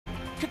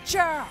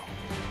Ka-chow!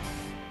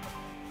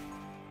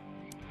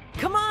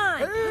 Come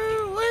on!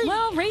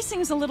 Well,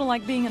 racing's a little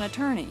like being an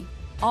attorney.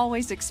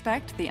 Always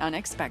expect the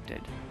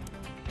unexpected.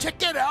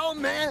 Check it out,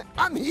 man!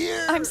 I'm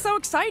here! I'm so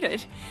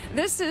excited.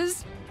 This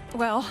is,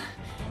 well,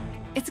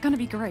 it's gonna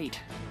be great.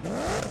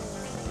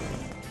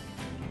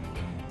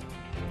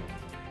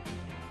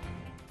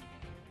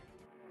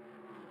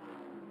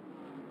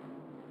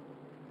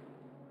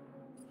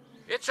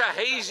 It's a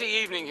hazy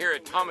evening here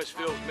at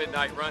Thomasville's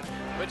Midnight Run,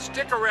 but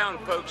stick around,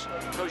 folks,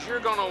 because you're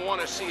going to want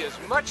to see as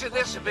much of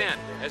this event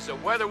as the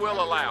weather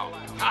will allow.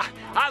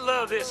 I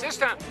love this. This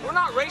time, we're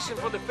not racing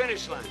for the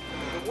finish line.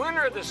 The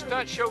winner of the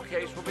stunt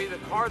showcase will be the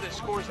car that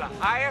scores the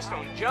highest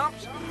on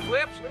jumps,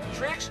 flips,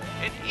 tricks,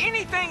 and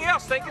anything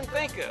else they can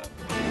think of.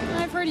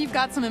 I've heard you've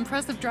got some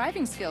impressive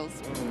driving skills.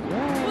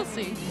 We'll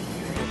see.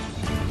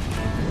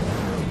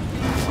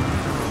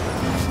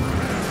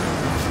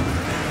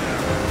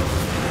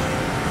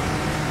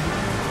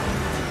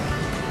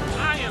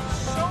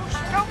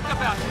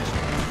 About this.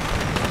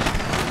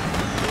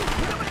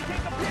 Somebody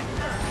take a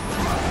picture!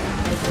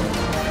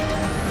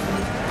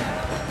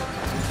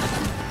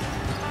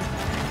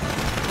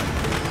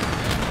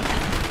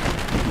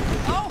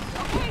 Oh,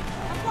 okay,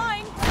 I'm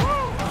flying.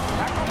 Woo!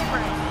 Back on the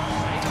ground,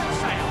 safe and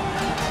sound.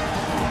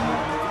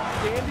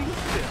 Standing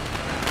still.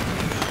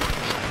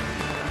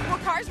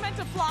 Were cars meant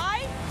to fly?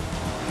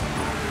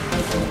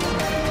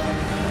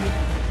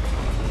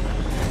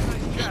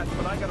 Nice chat,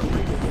 but I gotta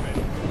read it, man.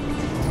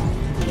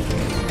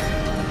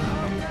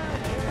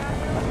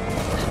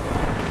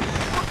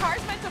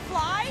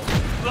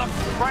 Looks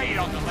great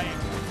on the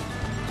land.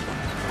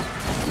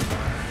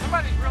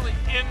 Somebody's really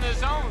in the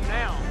zone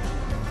now.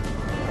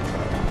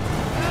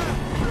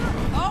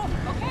 Oh,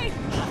 okay,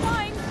 I'm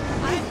flying.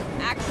 I'm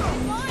actually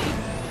flying.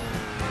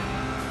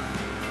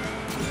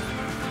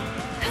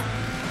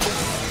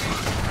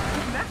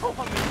 Now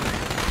I'm in.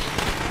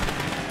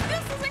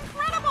 This is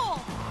incredible!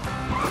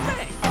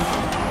 Hey!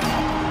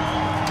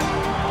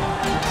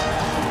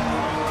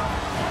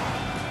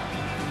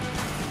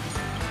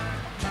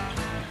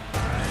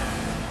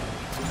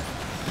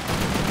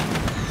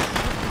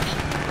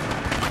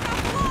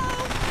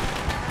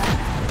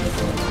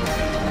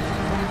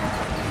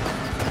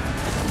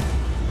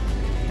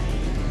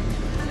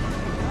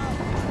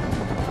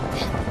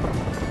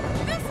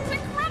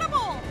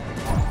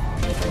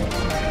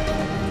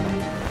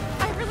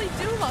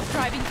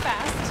 Driving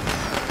fast.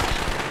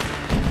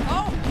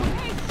 Oh,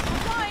 okay, I'm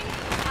flying.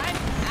 I'm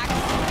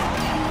actually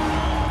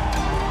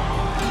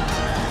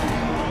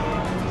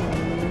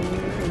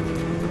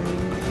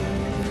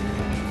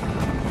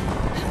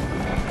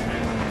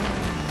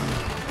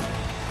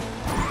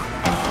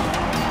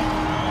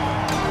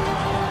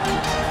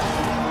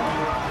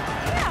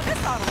yeah,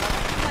 this ought to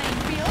level the playing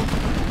field.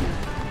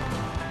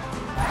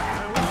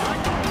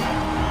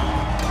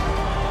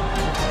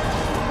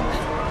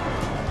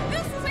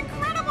 This is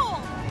incredible!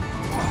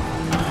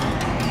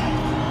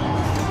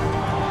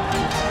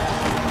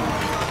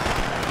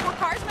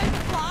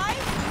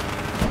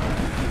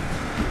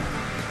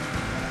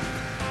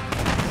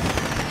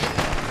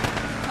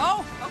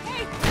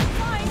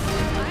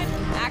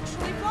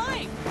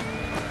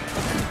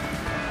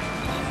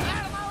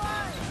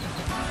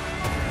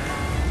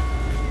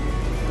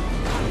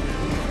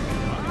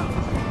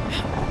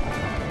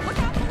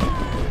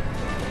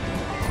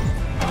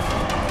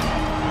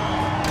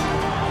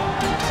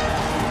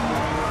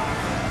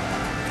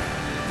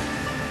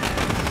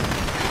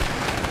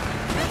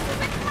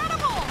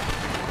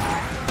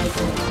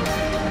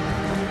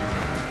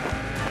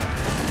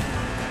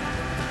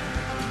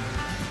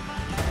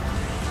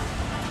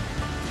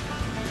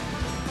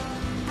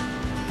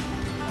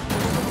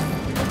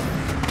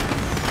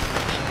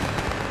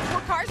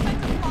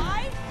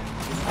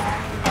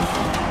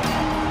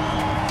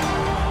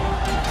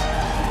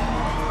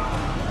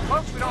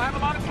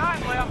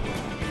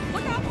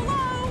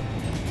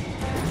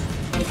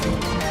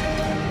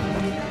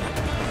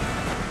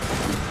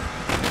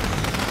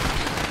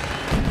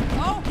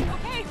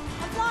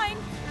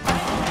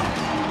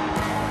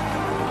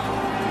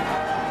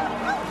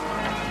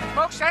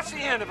 That's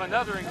the end of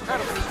another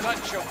incredible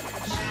stunt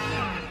showcase.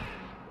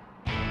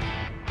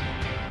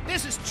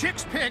 This is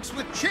Chick's Picks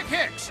with Chick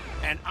Hicks,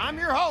 and I'm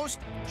your host,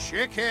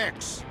 Chick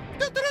Hicks.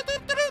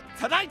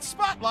 Tonight's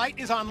spotlight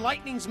is on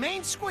Lightning's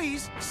main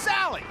squeeze,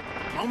 Sally.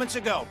 Moments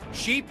ago,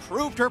 she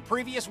proved her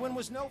previous win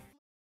was no...